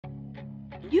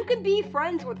You can be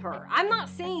friends with her. I'm not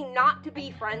saying not to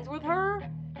be friends with her,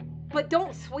 but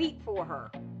don't sweep for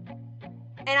her.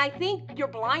 And I think you're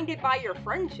blinded by your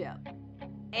friendship.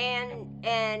 And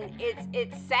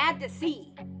it's sad to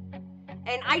see.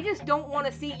 And I just don't want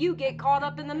to see you get caught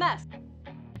up in the mess.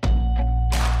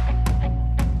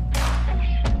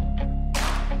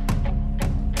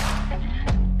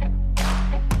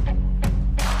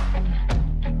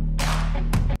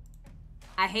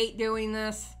 I hate doing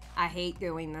this. I hate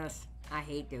doing this. I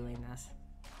hate doing this.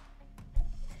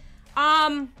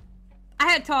 I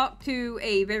had talked to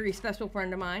a very special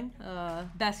friend of mine,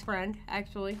 best friend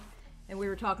actually, and we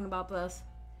were talking about this.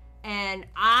 And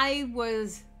I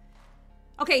was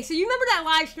okay. So you remember that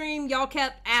live stream? Y'all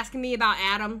kept asking me about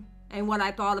Adam and what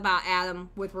I thought about Adam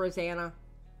with Rosanna,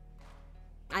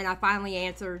 and I finally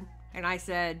answered, and I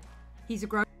said, he's a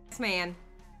grown-ass man.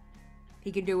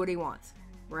 He can do what he wants,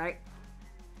 right?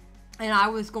 And I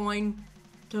was going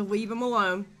to leave him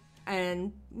alone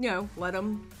and, you know, let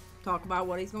him talk about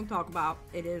what he's going to talk about.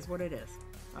 It is what it is.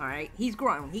 All right. He's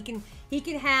grown. He can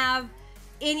have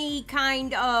any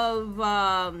kind of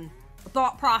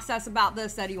thought process about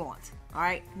this that he wants. All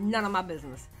right. None of my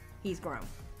business. He's grown.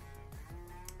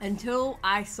 Until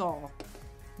I saw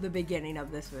the beginning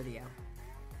of this video.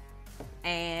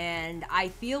 And I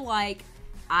feel like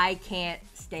I can't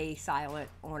stay silent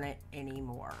on it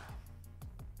anymore.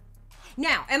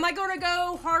 Now, am I going to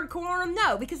go hardcore on him?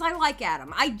 No, because I like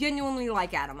Adam. I genuinely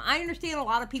like Adam. I understand a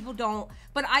lot of people don't,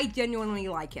 but I genuinely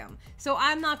like him. So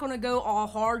I'm not going to go all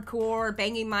hardcore,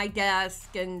 banging my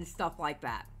desk and stuff like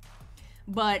that.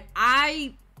 But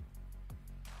I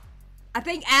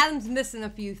think Adam's missing a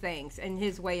few things in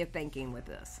his way of thinking with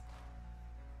this.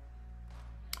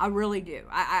 I really do.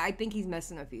 I think he's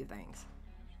missing a few things.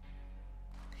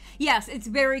 Yes, it's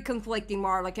very conflicting,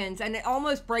 Marlikins, and it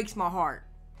almost breaks my heart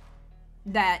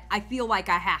that I feel like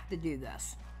I have to do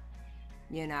this,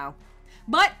 you know,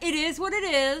 but it is what it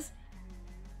is.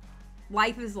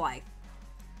 Life is life.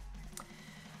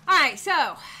 All right,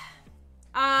 so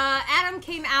Adam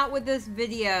came out with this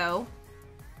video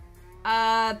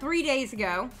 3 days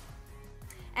ago,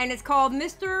 and it's called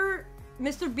Mr.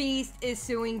 Beast is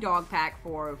suing Dogpack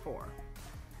 404. All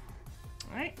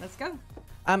right, let's go.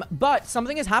 But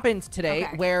something has happened today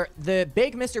where the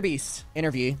big Mr. Beast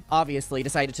interview obviously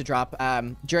decided to drop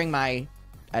during my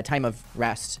time of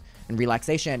rest and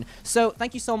relaxation. So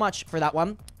thank you so much for that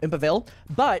one, Impaville.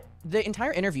 But the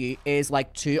entire interview is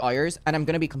like 2 hours, and I'm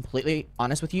going to be completely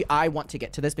honest with you. I want to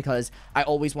get to this because I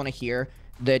always want to hear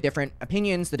the different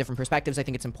opinions, the different perspectives. I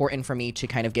think it's important for me to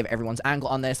kind of give everyone's angle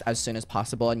on this as soon as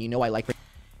possible. And you know I like...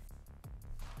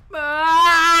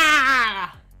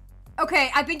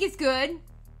 Okay, I think it's good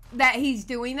that he's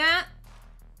doing that,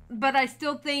 but I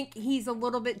still think he's a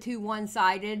little bit too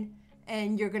one-sided,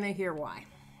 and you're gonna hear why.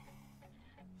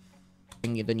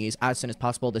 Bring you the news as soon as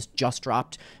possible. This just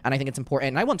dropped, and I think it's important,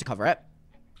 and I want to cover it.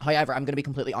 However, I'm going to be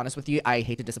completely honest with you. I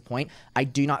hate to disappoint. I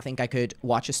do not think I could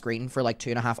watch a screen for like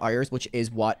 2.5 hours, which is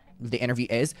what the interview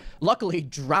is. Luckily,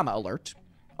 Drama Alert,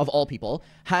 of all people,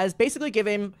 has basically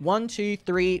given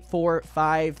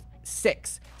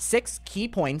 6 key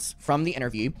points from the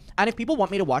interview. And if people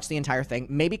want me to watch the entire thing,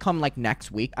 maybe come like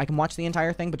next week, I can watch the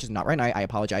entire thing, but just not right now. I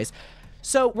apologize.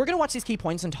 So we're going to watch these key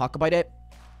points and talk about it.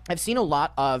 I've seen a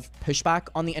lot of pushback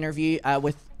on the interview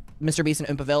with Mr. Beast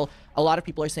and Impaville. A lot of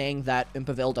people are saying that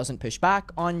Impaville doesn't push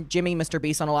back on Jimmy, Mr.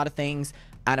 Beast on a lot of things.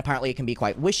 And apparently it can be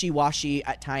quite wishy-washy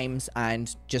at times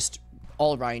and just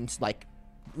all around like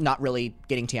not really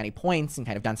getting to any points and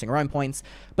kind of dancing around points.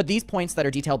 But these points that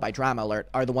are detailed by Drama Alert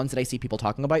are the ones that I see people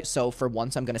talking about. So for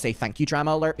once, I'm going to say thank you,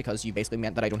 Drama Alert, because you basically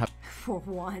meant that I don't have... For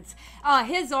once.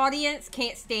 His audience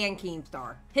can't stand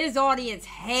Keemstar. His audience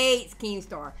hates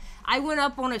Keemstar. I went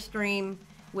up on a stream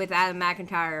with Adam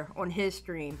McIntyre on his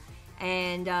stream,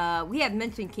 and we had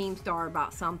mentioned Keemstar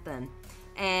about something.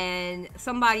 And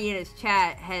somebody in his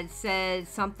chat had said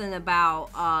something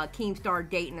about Keemstar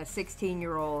dating a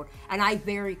 16-year-old, and I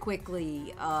very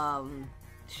quickly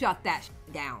shut that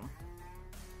down.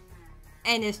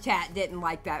 And his chat didn't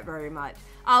like that very much.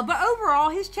 But overall,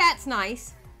 his chat's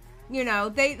nice. You know,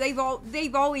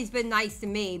 they've always been nice to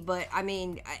me, but I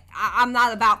mean, I'm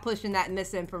not about pushing that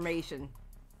misinformation.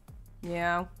 You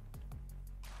know?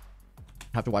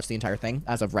 Have to watch the entire thing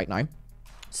as of right now.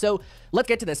 So let's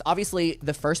get to this. Obviously,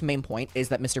 the first main point is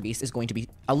that Mr. Beast is going to be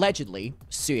allegedly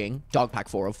suing Dogpack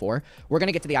 404. We're going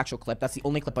to get to the actual clip. That's the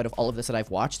only clip out of all of this that I've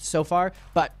watched so far.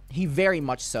 But he very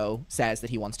much so says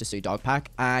that he wants to sue Dogpack.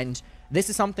 And this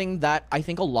is something that I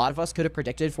think a lot of us could have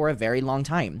predicted for a very long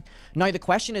time. Now, the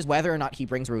question is whether or not he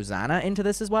brings Rosanna into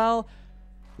this as well.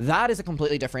 That is a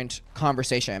completely different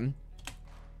conversation.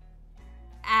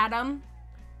 Adam,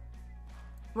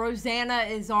 Rosanna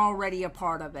is already a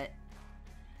part of it.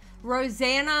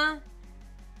 Rosanna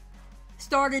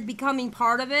started becoming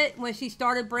part of it when she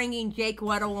started bringing Jake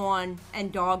Weddle on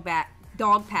and Dog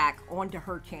Pack onto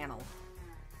her channel.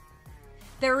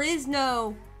 There is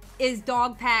no, is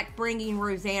Dog Pack bringing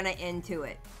Rosanna into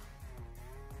it?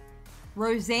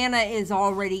 Rosanna is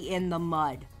already in the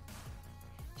mud.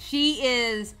 She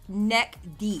is neck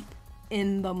deep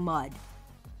in the mud.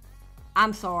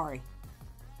 I'm sorry.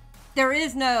 There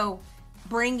is no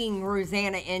bringing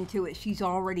Rosanna into it. She's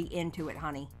already into it,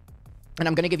 honey. And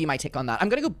I'm going to give you my take on that. I'm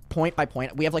going to go point by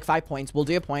point. We have like 5 points. We'll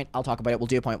do a point. I'll talk about it. We'll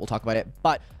do a point. We'll talk about it.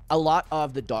 But a lot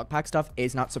of the dog pack stuff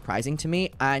is not surprising to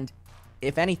me. And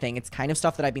if anything, it's kind of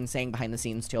stuff that I've been saying behind the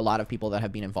scenes to a lot of people that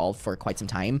have been involved for quite some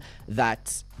time,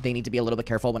 that they need to be a little bit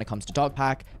careful when it comes to dog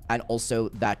pack, and also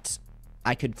that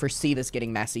I could foresee this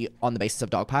getting messy on the basis of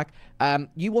dog pack.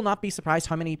 You will not be surprised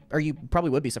how many, or you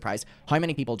probably would be surprised how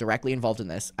many people directly involved in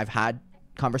this I've had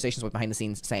conversations with behind the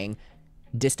scenes saying,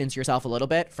 distance yourself a little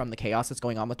bit from the chaos that's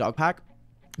going on with dog pack,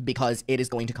 because it is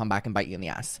going to come back and bite you in the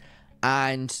ass.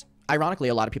 And ironically,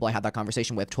 a lot of people I had that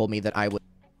conversation with told me that I would.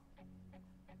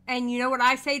 And you know what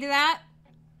I say to that?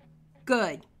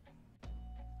 Good.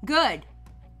 Good.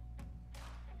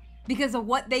 Because of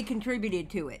what they contributed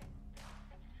to it.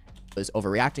 Was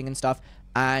overreacting and stuff,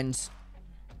 and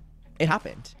it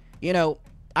happened. You know,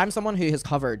 I'm someone who has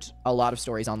covered a lot of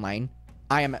stories online.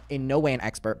 I am in no way an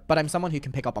expert, but I'm someone who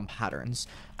can pick up on patterns,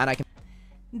 and I can.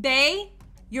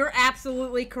 You're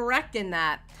absolutely correct in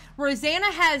that. Rosanna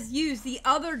has used the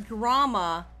other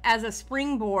drama as a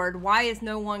springboard. Why is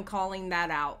no one calling that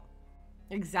out?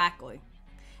 Exactly.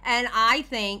 And I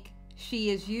think she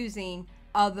is using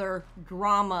other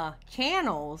drama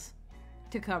channels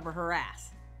to cover her ass.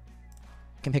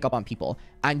 Can pick up on people.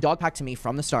 And dog pack, to me,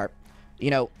 from the start, you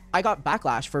know, I got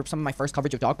backlash for some of my first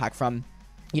coverage of dog pack from,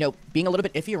 you know, being a little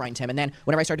bit iffy around him. And then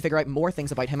whenever I started to figure out more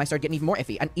things about him, I started getting even more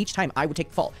iffy. And each time I would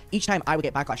take fault. Each time I would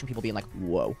get backlash from people being like,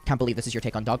 whoa, can't believe this is your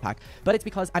take on dog pack. But it's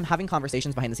because I'm having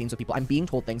conversations behind the scenes with people. I'm being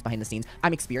told things behind the scenes.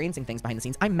 I'm experiencing things behind the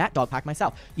scenes. I met dog pack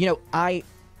myself. You know, I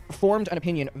formed an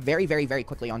opinion very, very, very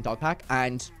quickly on dog pack,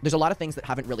 and there's a lot of things that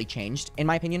haven't really changed, in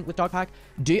my opinion, with dog pack.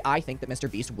 Do I think that Mr.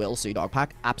 Beast will sue dog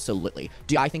pack? Absolutely.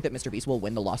 Do I think that Mr. Beast will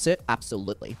win the lawsuit?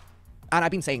 Absolutely. And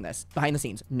I've been saying this behind the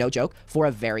scenes, no joke, for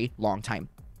a very long time.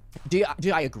 Do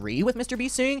I agree with Mr.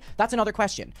 Beast suing? That's another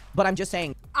question. But I'm just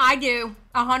saying. I do.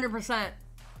 100%.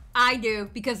 I do,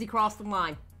 because he crossed the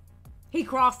line. He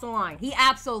crossed the line. He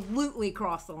absolutely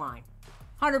crossed the line.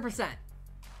 100%.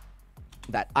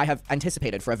 That I have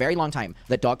anticipated for a very long time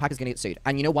that dog pack is going to get sued.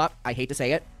 And you know what? I hate to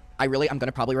say it. I'm going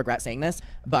to probably regret saying this,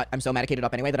 but I'm so medicated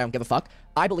up anyway that I don't give a fuck.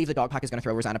 I believe that dog pack is going to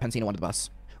throw Rosanna Pansino under the bus.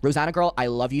 Rosanna girl, I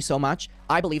love you so much.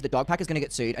 I believe that dog pack is going to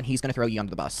get sued and he's going to throw you under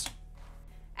the bus.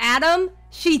 Adam,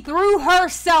 she threw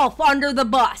herself under the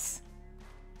bus.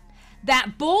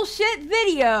 That bullshit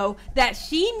video that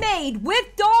she made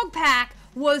with dog pack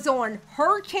was on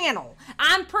her channel.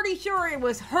 I'm pretty sure it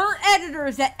was her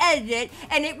editors that edited it,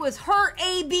 and it was her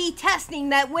A/B testing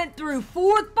that went through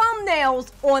 4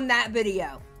 thumbnails on that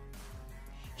video.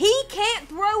 He can't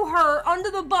throw her under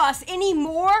the bus any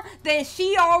more than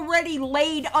she already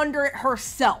laid under it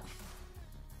herself.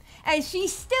 And she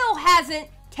still hasn't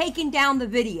taken down the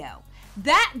video.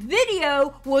 That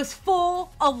video was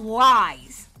full of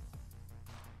lies.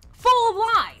 Full of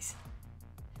lies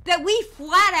that we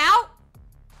flat out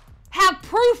have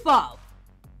proof of.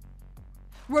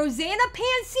 Rosanna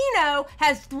Pansino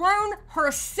has thrown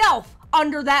herself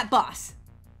under that bus.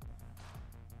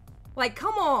 Like,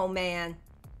 come on, man.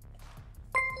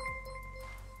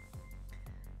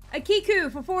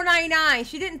 Akiku for $4.99.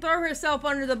 She didn't throw herself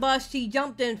under the bus. She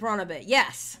jumped in front of it.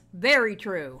 Yes, very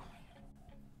true.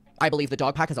 I believe the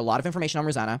dog pack has a lot of information on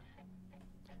Rosanna,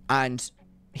 and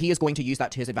he is going to use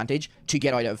that to his advantage to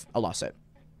get out of a lawsuit.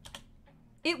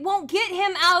 It won't get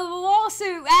him out of the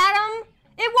lawsuit, Adam.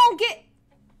 It won't get...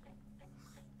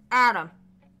 Adam.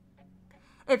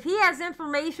 If he has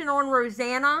information on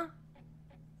Rosanna...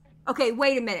 Okay,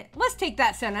 wait a minute. Let's take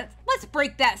that sentence. Let's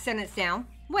break that sentence down.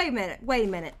 Wait a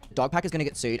minute. Dog pack is going to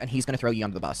get sued, and he's going to throw you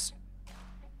under the bus.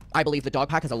 I believe the dog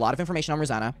pack has a lot of information on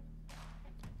Rosanna,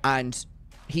 and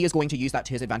he is going to use that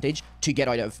to his advantage to get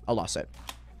out of a lawsuit.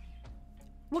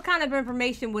 What kind of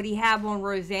information would he have on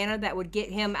Rosanna that would get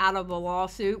him out of a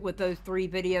lawsuit with those 3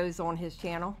 videos on his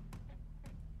channel?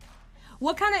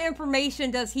 What kind of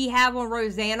information does he have on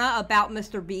Rosanna about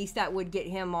Mr. Beast that would get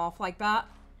him off like that?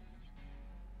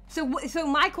 So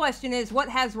my question is, what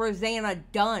has Rosanna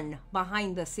done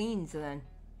behind the scenes then?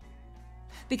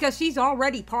 Because she's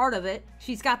already part of it.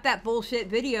 She's got that bullshit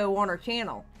video on her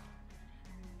channel.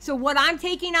 So what I'm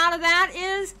taking out of that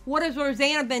is, what has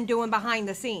Rosanna been doing behind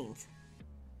the scenes?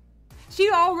 She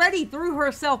already threw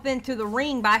herself into the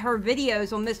ring by her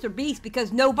videos on Mr. Beast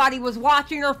because nobody was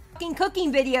watching her fucking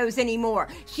cooking videos anymore.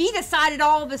 She decided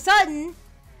all of a sudden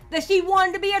that she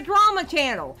wanted to be a drama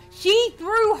channel. She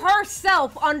threw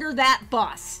herself under that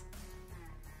bus.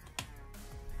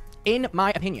 In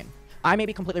my opinion, I may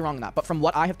be completely wrong on that, but from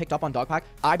what I have picked up on Dogpack,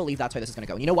 I believe that's where this is going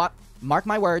to go. You know what? Mark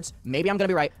my words. Maybe I'm going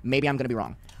to be right. Maybe I'm going to be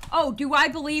wrong. Oh, do I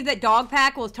believe that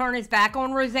Dogpack will turn his back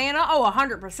on Rosanna? Oh,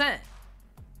 100%.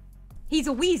 He's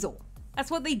a weasel. That's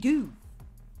what they do.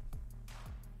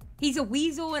 He's a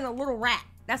weasel and a little rat.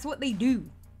 That's what they do.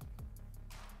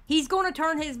 He's going to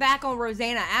turn his back on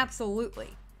Rosanna, absolutely.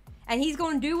 And he's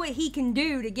going to do what he can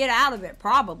do to get out of it,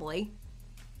 probably.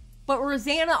 But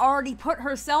Rosanna already put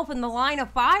herself in the line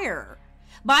of fire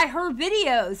by her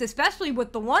videos, especially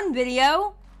with the one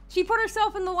video. She put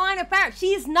herself in the line of fire. She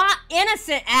is not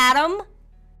innocent, Adam.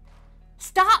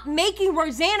 Stop making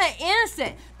Rosanna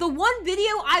innocent. The one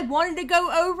video I wanted to go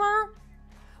over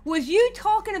was you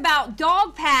talking about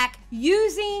Dogpack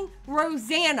using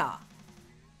Rosanna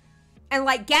and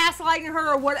like gaslighting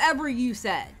her or whatever you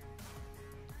said.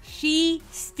 She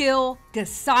still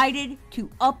decided to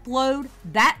upload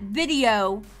that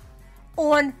video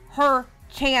on her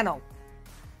channel.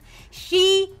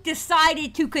 She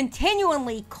decided to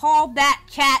continually call that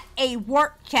chat a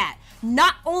work chat,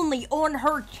 not only on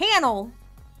her channel,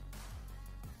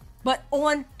 but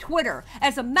on Twitter.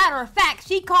 As a matter of fact,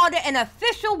 she called it an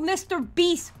official Mr.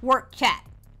 Beast work chat,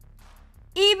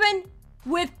 even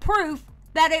with proof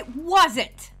that it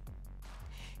wasn't.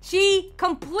 She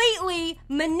completely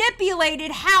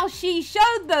manipulated how she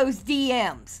showed those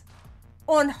DMs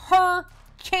on her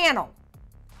channel.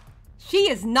 She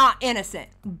is not innocent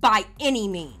by any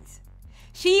means.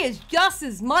 She is just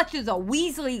as much as a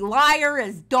Weasley liar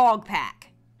as Dogpack.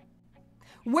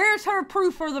 Where's her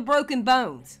proof for the broken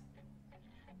bones?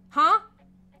 Huh?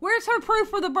 Where's her proof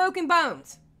for the broken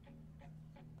bones?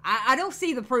 I don't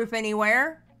see the proof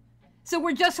anywhere. So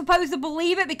we're just supposed to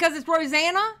believe it because it's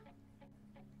Rosanna?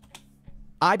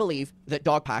 I believe that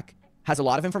Dogpack has a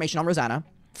lot of information on Rosanna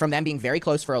from them being very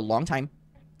close for a long time,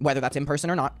 whether that's in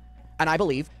person or not. And I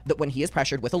believe that when he is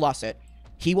pressured with a lawsuit,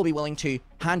 he will be willing to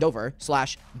hand over,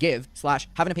 /give,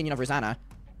 /have an opinion of Rosanna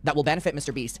that will benefit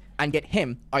Mr. Beast and get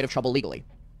him out of trouble legally.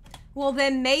 Well,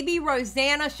 then maybe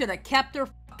Rosanna should have kept her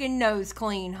fucking nose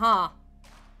clean, huh?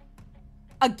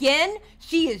 Again,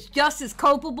 she is just as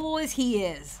culpable as he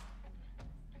is.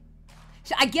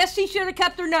 I guess she should have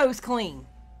kept her nose clean.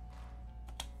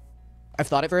 I've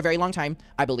thought it for a very long time.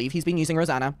 I believe he's been using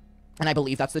Rosanna, and I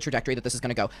believe that's the trajectory that this is going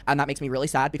to go. And that makes me really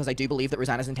sad because I do believe that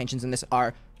Rosanna's intentions in this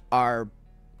are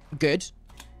good.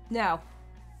 No.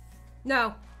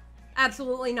 No.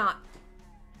 Absolutely not.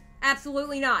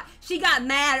 Absolutely not. She got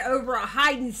mad over a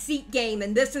hide-and-seek game,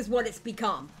 and this is what it's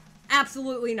become.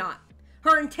 Absolutely not.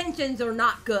 Her intentions are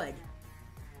not good.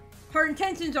 Her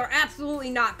intentions are absolutely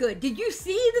not good. Did you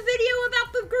see the video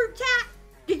about the group chat?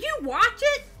 Did you watch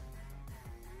it?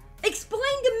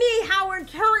 Explain to me how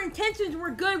her intentions were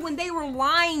good when they were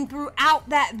lying throughout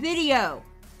that video.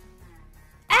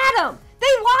 Adam, they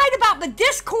lied about the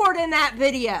Discord in that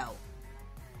video.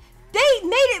 They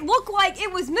made it look like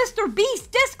it was Mr. Beast's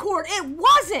Discord. It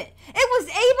wasn't. It was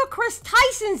Ava Chris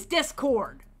Tyson's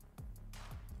Discord.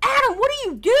 Adam, what are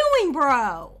you doing,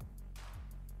 bro?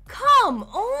 Come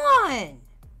on.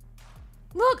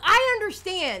 Look, I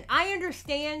understand. I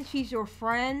understand she's your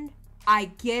friend. I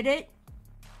get it.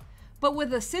 But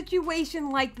with a situation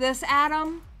like this,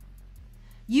 Adam,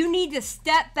 you need to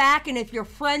step back, and if your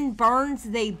friend burns,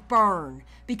 they burn.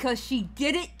 Because she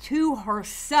did it to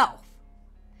herself.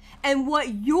 And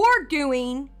what you're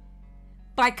doing,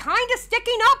 by kind of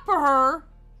sticking up for her,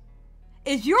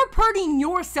 is you're putting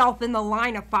yourself in the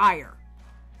line of fire.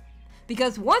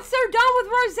 Because once they're done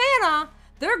with Rosanna,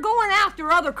 they're going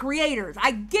after other creators.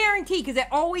 I guarantee, because it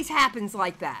always happens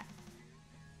like that.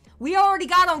 We already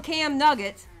got on Cam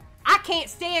Nuggets. I can't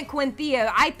stand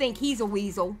Quinthea. I think he's a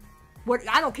weasel.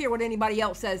 I don't care what anybody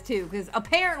else says, too. Because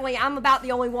apparently I'm about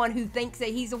the only one who thinks that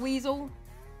he's a weasel.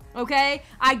 Okay?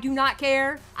 I do not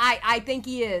care. I think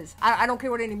he is. I don't care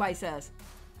what anybody says.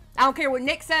 I don't care what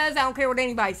Nick says. I don't care what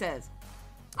anybody says.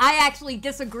 I actually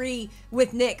disagree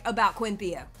with Nick about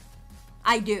Quinthea.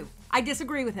 I do. I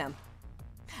disagree with him.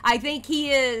 I think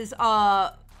he is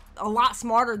a lot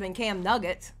smarter than Cam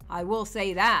Nuggets. I will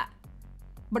say that.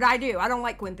 But I do. I don't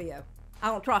like Quinthea. I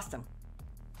don't trust him.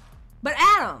 But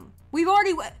Adam, we've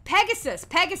already... Pegasus.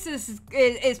 Pegasus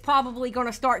is probably going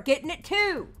to start getting it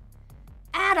too.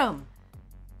 Adam,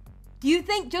 do you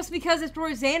think just because it's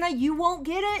Rosanna, you won't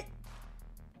get it?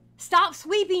 Stop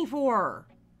sweeping for her.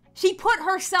 She put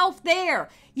herself there.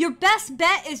 Your best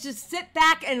bet is just sit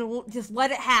back and just let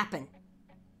it happen.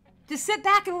 Just sit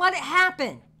back and let it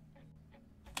happen.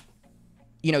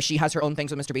 You know, she has her own things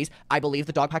with Mr. Beast. I believe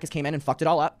the Dogpack has came in and fucked it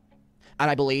all up.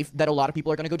 And I believe that a lot of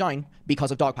people are going to go down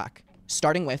because of Dogpack.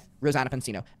 Starting with Rosanna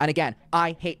Pansino. And again,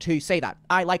 I hate to say that.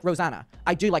 I like Rosanna.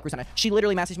 I do like Rosanna. She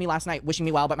literally messaged me last night wishing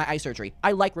me well about my eye surgery.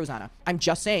 I like Rosanna. I'm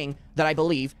just saying that I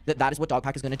believe that that is what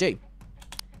Dogpack is going to do.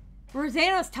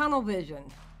 Rosanna's tunnel vision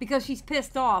because she's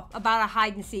pissed off about a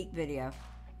hide-and-seek video.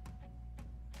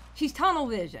 She's tunnel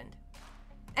visioned.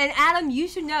 And Adam, you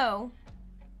should know,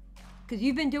 because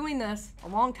you've been doing this a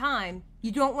long time,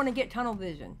 you don't want to get tunnel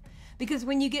vision. Because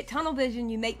when you get tunnel vision,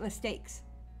 you make mistakes.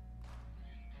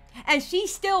 And she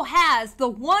still has the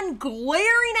one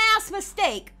glaring ass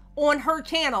mistake on her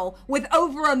channel with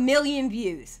over 1 million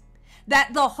views.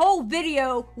 That the whole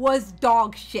video was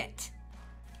dog shit.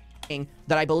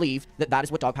 That I believe that that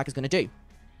is what Dogpack is going to do.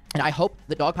 And I hope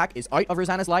that Dogpack is out of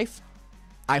Rosanna's life.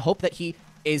 I hope that he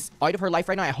is out of her life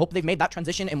right now. I hope they've made that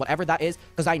transition in whatever that is,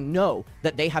 because I know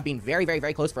that they have been very, very,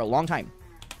 very close for a long time.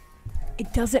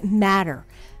 It doesn't matter.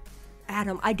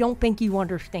 Adam, I don't think you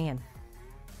understand.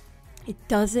 It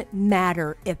doesn't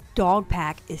matter if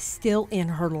Dogpack is still in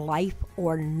her life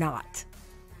or not.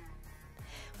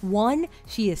 One,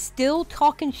 she is still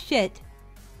talking shit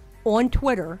on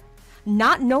Twitter,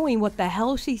 not knowing what the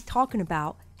hell she's talking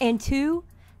about. And two,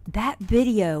 that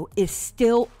video is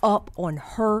still up on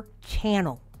her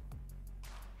channel.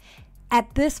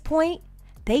 At this point,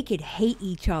 they could hate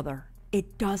each other.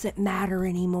 It doesn't matter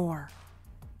anymore.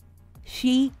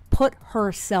 She put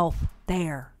herself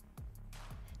there.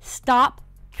 Stop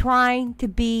trying to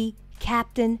be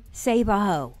Captain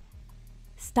Save-A-Ho.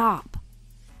 Stop.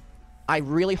 I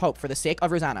really hope for the sake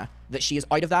of Rosanna that she is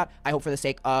out of that. I hope for the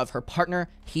sake of her partner,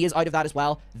 he is out of that as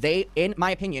well. They, in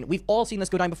my opinion, we've all seen this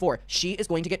go down before. She is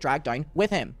going to get dragged down with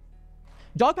him.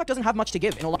 Dogpack doesn't have much to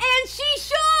give in a lot. And she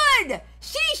should!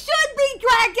 She should be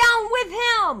dragged down with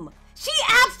him! She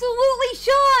absolutely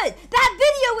should! That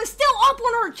video is still up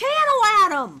on her channel,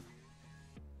 Adam!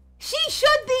 She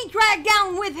should be dragged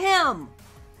down with him!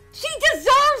 She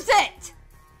deserves it!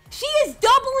 She is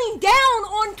doubling down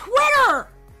on Twitter!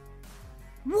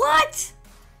 What?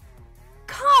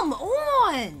 Come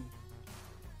on!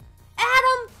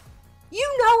 Adam,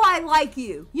 you know I like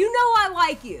you. You know I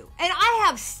like you. And I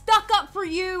have stuck up for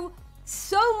you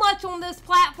so much on this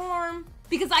platform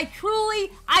because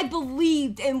I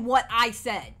believed in what I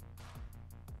said.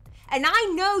 And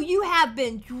I know you have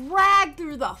been dragged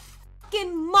through the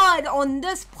fucking mud on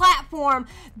this platform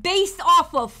based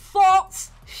off of false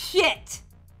shit.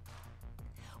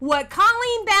 What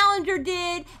Colleen Ballinger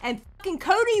did and fucking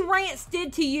Cody Rants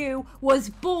did to you was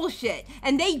bullshit.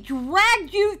 And they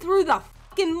dragged you through the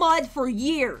fucking mud for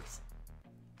years.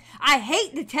 I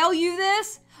hate to tell you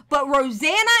this, but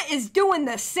Rosanna is doing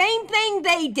the same thing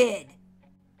they did.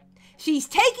 She's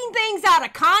taking things out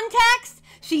of context.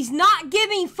 She's not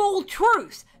giving full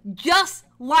truths, just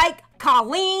like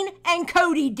Colleen and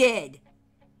Cody did.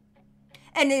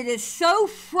 And it is so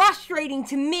frustrating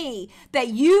to me that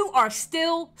you are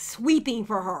still sweeping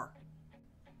for her.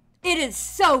 It is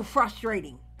so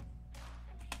frustrating.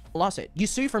 Lawsuit. You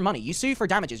sue for money. You sue for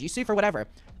damages. You sue for whatever.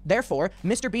 Therefore,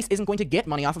 Mr. Beast isn't going to get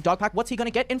money off of Dogpack. What's he going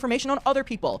to get? Information on other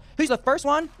people. Who's the first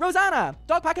one? Rosanna.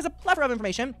 Dogpack has a plethora of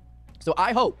information. So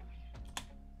I hope.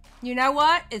 You know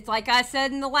what? It's like I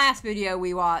said in the last video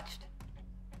we watched.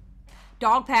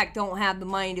 Dogpack don't have the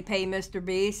money to pay Mr.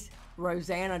 Beast.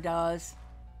 Rosanna does.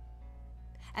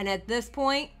 And at this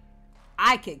point,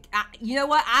 you know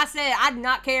what? I said I do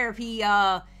not care if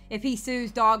he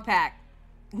sues Dogpack.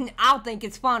 I'll think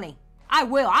it's funny. I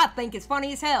will. I think it's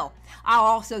funny as hell. I'll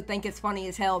also think it's funny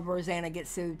as hell if Rosanna gets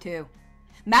sued too.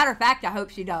 Matter of fact, I hope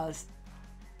she does.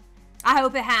 I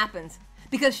hope it happens.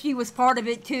 Because she was part of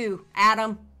it too,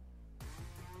 Adam.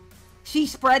 She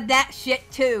spread that shit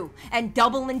too. And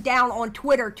doubling down on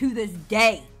Twitter to this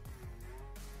day.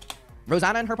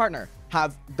 Rosanna and her partner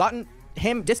have gotten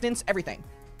him distance, everything.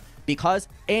 Because,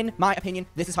 in my opinion,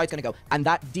 this is how it's going to go. And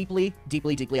that deeply,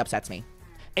 deeply, deeply upsets me.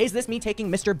 Is this me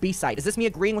taking Mr. B's side? Is this me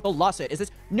agreeing with the lawsuit? Is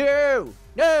this... No!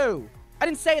 No! I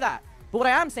didn't say that. But what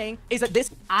I am saying is that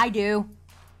this... I do.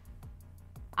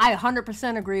 I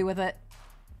 100% agree with it.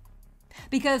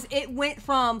 Because it went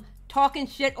from talking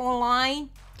shit online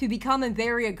to becoming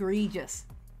very egregious.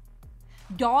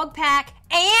 Dogpack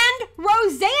and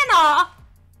Rosanna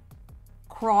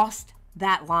crossed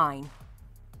that line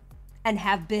and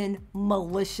have been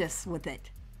malicious with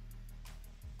it.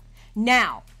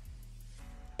 Now,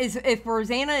 if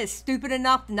Rosanna is stupid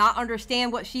enough to not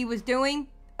understand what she was doing,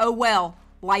 oh well,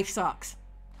 life sucks.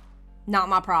 Not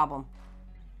my problem.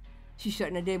 She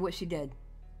shouldn't have did what she did.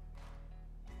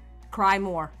 Cry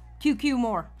more. QQ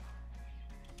more.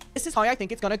 This is how I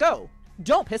think it's gonna go.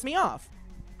 Don't piss me off.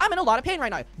 I'm in a lot of pain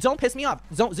right now. Don't piss me off.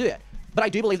 Don't do it. But I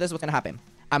do believe this is what's gonna happen.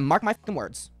 And mark my fucking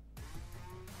words.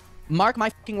 Mark my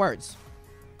fucking words.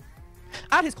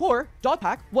 At his core,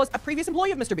 Dogpack was a previous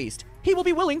employee of Mr. Beast. He will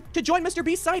be willing to join Mr.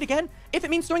 Beast's side again if it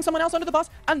means throwing someone else under the bus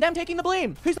and them taking the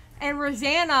blame. And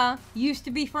Rosanna used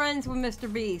to be friends with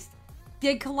Mr. Beast.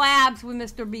 Did collabs with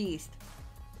Mr. Beast.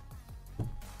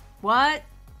 What?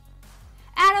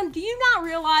 Adam, do you not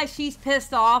realize she's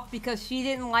pissed off because she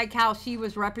didn't like how she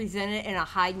was represented in a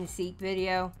hide-and-seek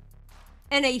video?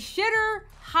 In a shitter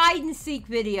hide-and-seek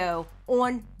video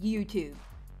on YouTube.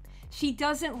 She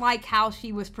doesn't like how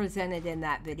she was presented in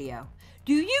that video.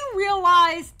 Do you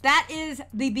realize that is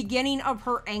the beginning of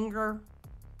her anger?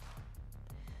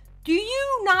 Do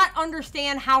you not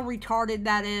understand how retarded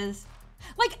that is?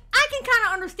 Like, I can kind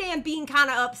of understand being kind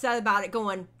of upset about it,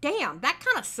 going, damn, that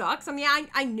kind of sucks. I mean,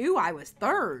 I knew I was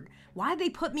third. Why'd they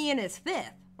put me in as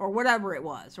fifth? Or whatever it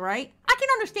was, right? I can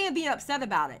understand being upset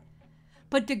about it.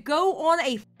 But to go on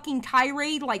a fucking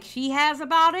tirade like she has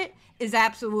about it is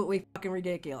absolutely fucking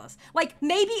ridiculous. Like,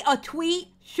 maybe a tweet,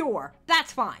 sure,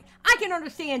 that's fine. I can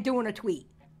understand doing a tweet.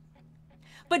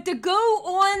 But to go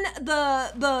on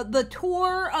the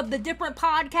tour of the different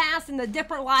podcasts and the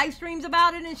different live streams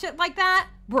about it and shit like that,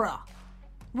 bruh.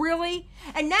 Really?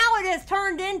 And now it has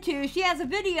turned into, she has a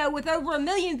video with over 1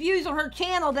 million views on her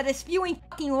channel that is spewing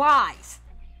fucking lies.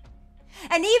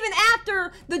 And even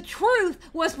after the truth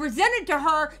was presented to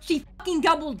her, she fucking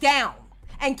doubled down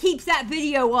and keeps that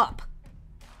video up.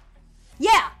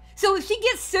 Yeah, so if she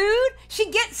gets sued, she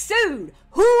gets sued.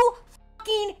 Who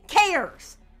fucking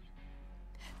cares?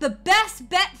 The best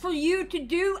bet for you to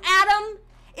do, Adam,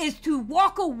 is to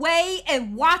walk away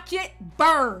and watch it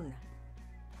burn.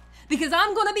 Because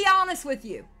I'm going to be honest with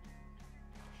you.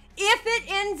 If it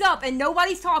ends up, and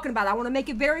nobody's talking about it, I want to make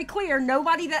it very clear,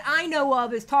 nobody that I know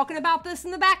of is talking about this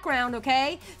in the background,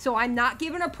 okay? So I'm not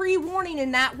giving a pre-warning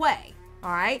in that way,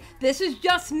 all right? This is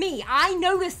just me. I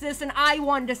noticed this and I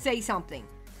wanted to say something.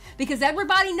 Because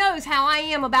everybody knows how I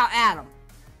am about Adam,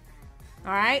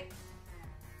 all right?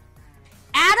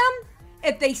 Adam,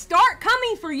 if they start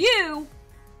coming for you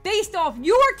based off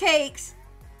your takes,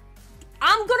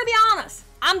 I'm going to be honest.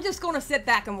 I'm just going to sit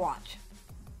back and watch.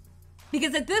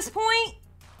 Because at this point,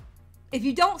 if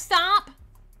you don't stop,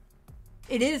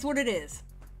 it is what it is.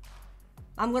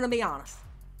 I'm going to be honest.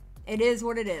 It is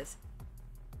what it is.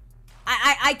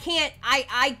 I can't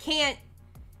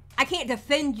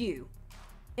defend you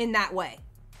in that way.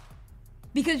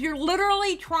 Because you're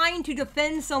literally trying to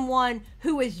defend someone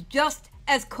who is just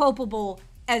as culpable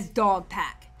as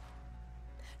Dogpack.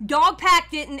 Dogpack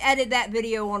didn't edit that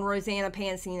video on Rosanna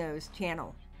Pansino's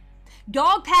channel.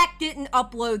 Dogpack didn't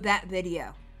upload that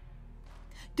video.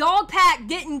 Dogpack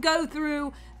didn't go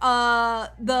through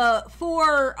the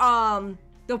four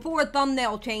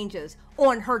thumbnail changes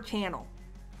on her channel.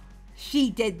 She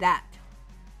did that.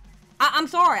 I'm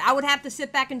sorry. I would have to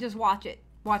sit back and just watch it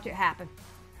happen.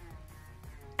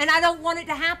 And I don't want it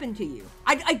to happen to you.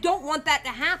 I don't want that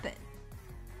to happen.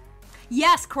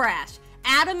 Yes, Crash.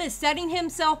 Adam is setting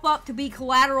himself up to be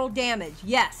collateral damage.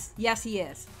 Yes. Yes, he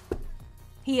is.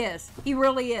 He is. He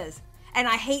really is. And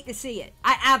I hate to see it.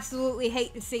 I absolutely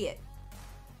hate to see it.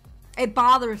 It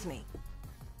bothers me.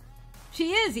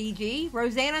 She is, E.G.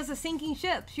 Rosanna's a sinking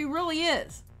ship. She really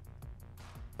is.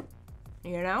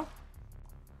 You know?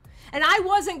 And I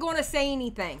wasn't going to say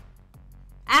anything.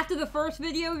 After the first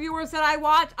video of yours that I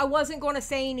watched, I wasn't going to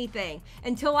say anything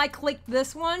until I clicked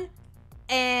this one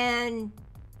and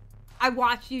I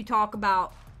watched you talk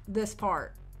about this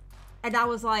part. And I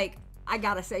was like, I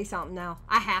gotta say something now.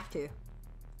 I have to.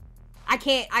 I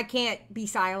can't be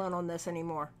silent on this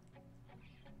anymore.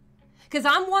 Because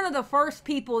I'm one of the first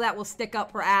people that will stick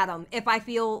up for Adam if I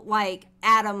feel like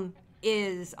Adam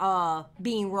is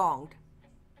being wronged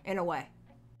in a way.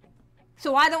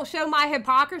 So I don't show my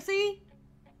hypocrisy.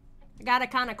 I gotta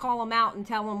kind of call him out and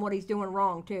tell him what he's doing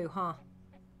wrong too, huh?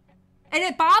 And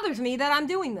it bothers me that I'm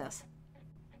doing this.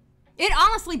 It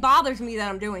honestly bothers me that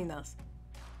I'm doing this.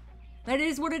 That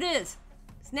is what it is.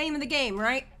 It's the name of the game,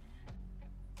 right?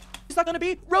 It's not gonna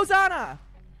be Rosanna.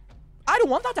 I don't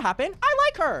want that to happen. I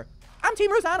like her. I'm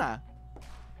Team Rosanna.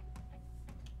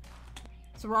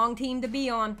 It's the wrong team to be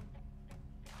on.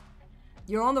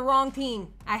 You're on the wrong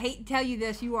team. I hate to tell you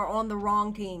this, you are on the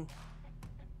wrong team.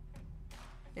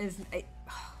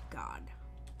 Oh, God.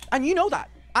 And you know that.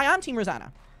 I am Team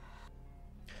Rosanna.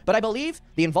 But I believe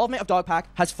the involvement of Dogpack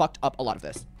has fucked up a lot of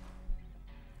this.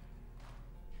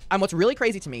 And what's really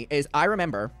crazy to me is I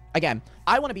remember Again,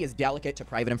 I want to be as delicate to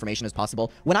private information as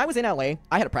possible. When I was in LA,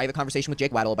 I had a private conversation with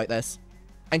Jake Weddle about this.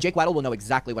 And Jake Weddle will know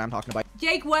exactly what I'm talking about.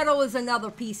 Jake Weddle is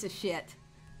another piece of shit.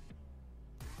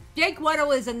 Jake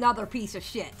Weddle is another piece of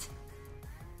shit.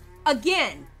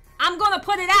 Again, I'm going to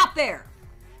put it out there.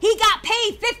 He got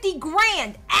paid 50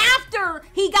 grand after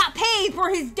he got paid for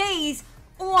his days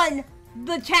on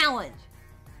the challenge.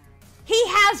 He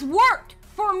has worked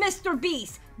for Mr.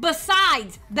 Beast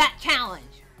besides that challenge.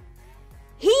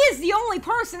 He is the only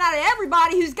person out of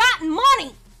everybody who's gotten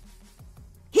money.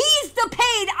 He's the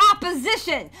paid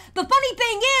opposition. The funny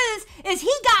thing is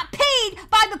he got paid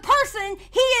by the person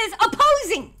he is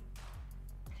opposing.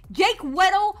 Jake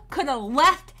Weddle could have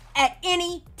left at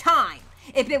any time.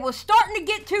 If it was starting to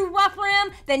get too rough for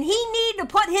him, then he needed to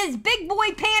put his big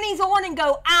boy panties on and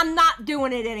go, I'm not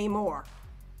doing it anymore.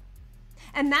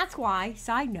 And that's why,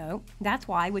 side note, that's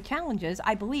why with challenges,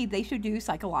 I believe they should do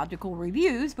psychological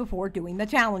reviews before doing the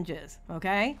challenges,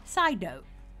 okay? Side note.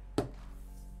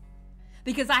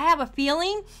 Because I have a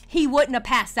feeling he wouldn't have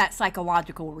passed that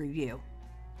psychological review.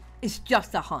 It's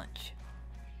just a hunch.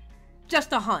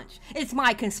 Just a hunch. It's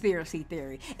my conspiracy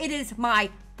theory. It is my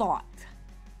thought.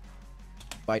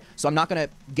 Right? So I'm not going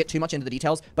to get too much into the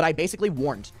details, but I basically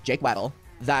warned Jake Weddle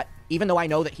that even though I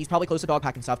know that he's probably close to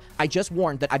Dogpack and stuff, I just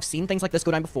warned that I've seen things like this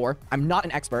go down before. I'm not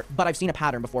an expert, but I've seen a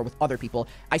pattern before with other people.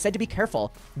 I said to be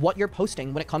careful what you're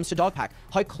posting when it comes to Dogpack,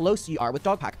 how close you are with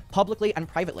Dogpack, publicly and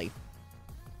privately.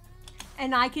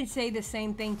 And I can say the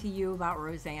same thing to you about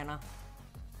Rosanna.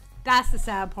 That's the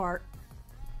sad part.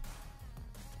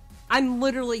 I'm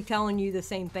literally telling you the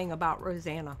same thing about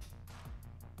Rosanna.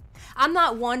 I'm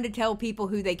not one to tell people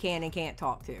who they can and can't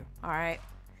talk to, all right?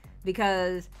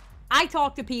 Because I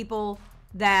talk to people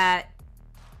that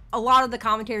a lot of the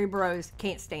commentary bros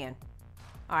can't stand,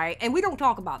 all right? And we don't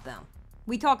talk about them.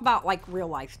 We talk about, like, real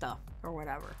life stuff or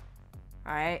whatever,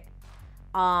 all right?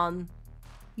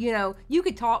 You know, you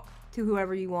could talk to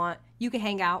whoever you want. You can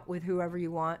hang out with whoever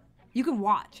you want. You can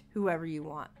watch whoever you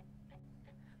want.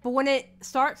 But when it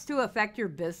starts to affect your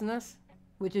business,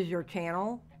 which is your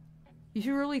channel, you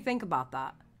should really think about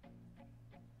that.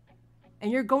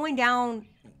 And you're going down,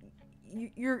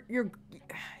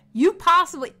 you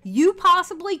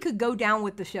possibly could go down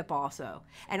with the ship also.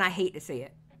 And I hate to see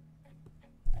it.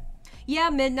 Yeah,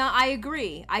 Midna, I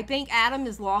agree. I think Adam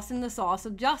is lost in the sauce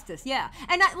of justice. Yeah.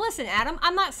 And listen, Adam,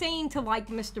 I'm not saying to like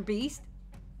Mr. Beast.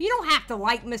 You don't have to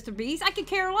like Mr. Beast. I could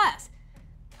care less.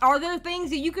 Are there things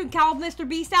that you could call Mr.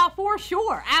 Beast out for?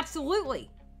 Sure, absolutely.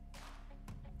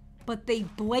 But they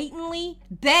blatantly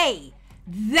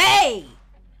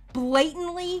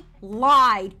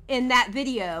lied in that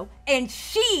video, and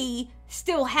she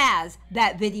still has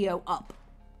that video up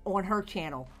on her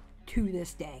channel to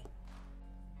this day.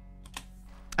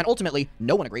 And ultimately,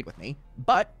 no one agreed with me,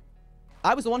 but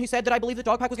I was the one who said that I believed that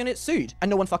Dogpack was going to get sued,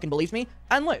 and no one fucking believed me.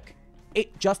 And look,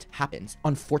 it just happens.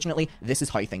 Unfortunately, this is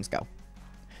how things go.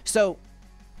 So,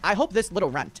 I hope this little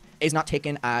rant is not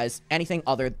taken as anything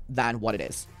other than what it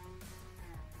is.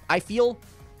 I feel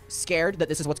scared that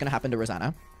this is what's going to happen to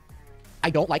Rosanna. I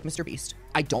don't like Mr. Beast.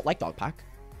 I don't like Dogpack.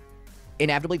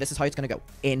 Inevitably, this is how it's going to go,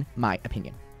 in my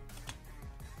opinion.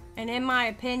 And in my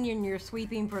opinion, you're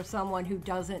sweeping for someone who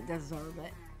doesn't deserve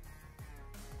it.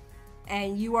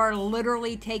 And you are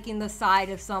literally taking the side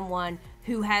of someone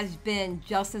who has been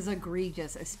just as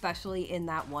egregious, especially in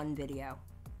that one video.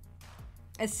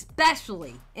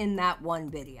 Especially in that one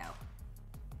video.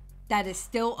 That is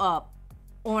still up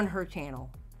on her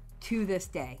channel to this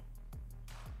day.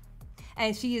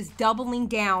 And she is doubling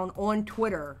down on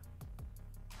Twitter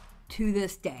to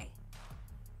this day.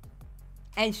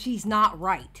 And she's not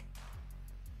right.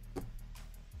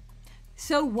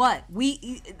 So what?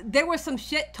 There was some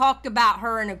shit talked about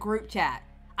her in a group chat.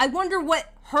 I wonder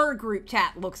what her group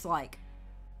chat looks like.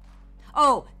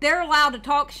 Oh, they're allowed to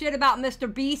talk shit about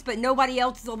Mr. Beast, but nobody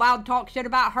else is allowed to talk shit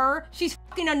about her? She's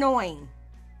fucking annoying.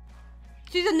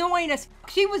 She's annoying as fuck.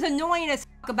 She was annoying as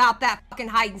fuck about that fucking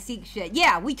hide and seek shit.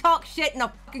 Yeah, we talk shit in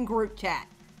a fucking group chat.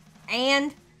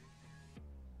 And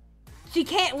she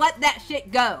can't let that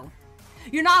shit go.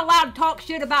 You're not allowed to talk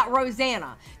shit about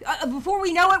Rosanna. Before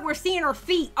we know it, we're seeing her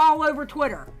feet all over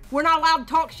Twitter. We're not allowed to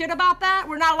talk shit about that?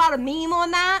 We're not allowed to meme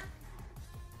on that?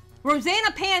 Rosanna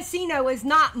Pansino is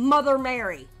not Mother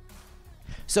Mary.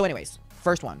 So anyways,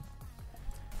 first one.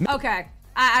 Okay,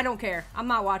 I don't care. I'm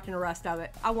not watching the rest of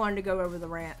it. I wanted to go over the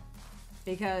rant.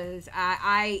 Because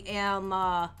I am,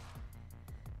 I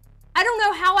don't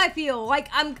know how I feel. Like,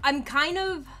 I'm kind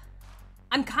of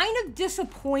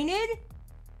disappointed.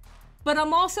 But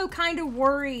I'm also kind of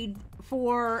worried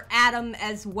for Adam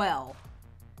as well.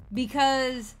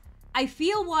 Because I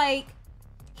feel like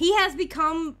he has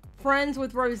become friends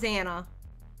with Rosanna,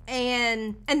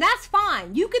 and that's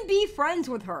fine. You can be friends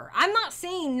with her. I'm not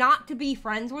saying not to be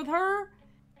friends with her,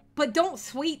 but don't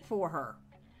sweet for her.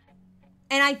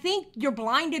 And I think you're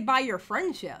blinded by your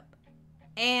friendship.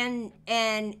 And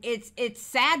it's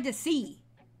sad to see.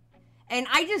 And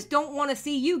I just don't want to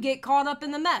see you get caught up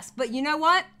in the mess. But you know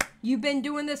what? You've been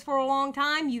doing this for a long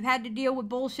time. You've had to deal with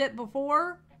bullshit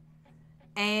before.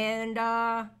 And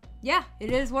yeah,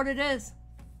 it is what it is.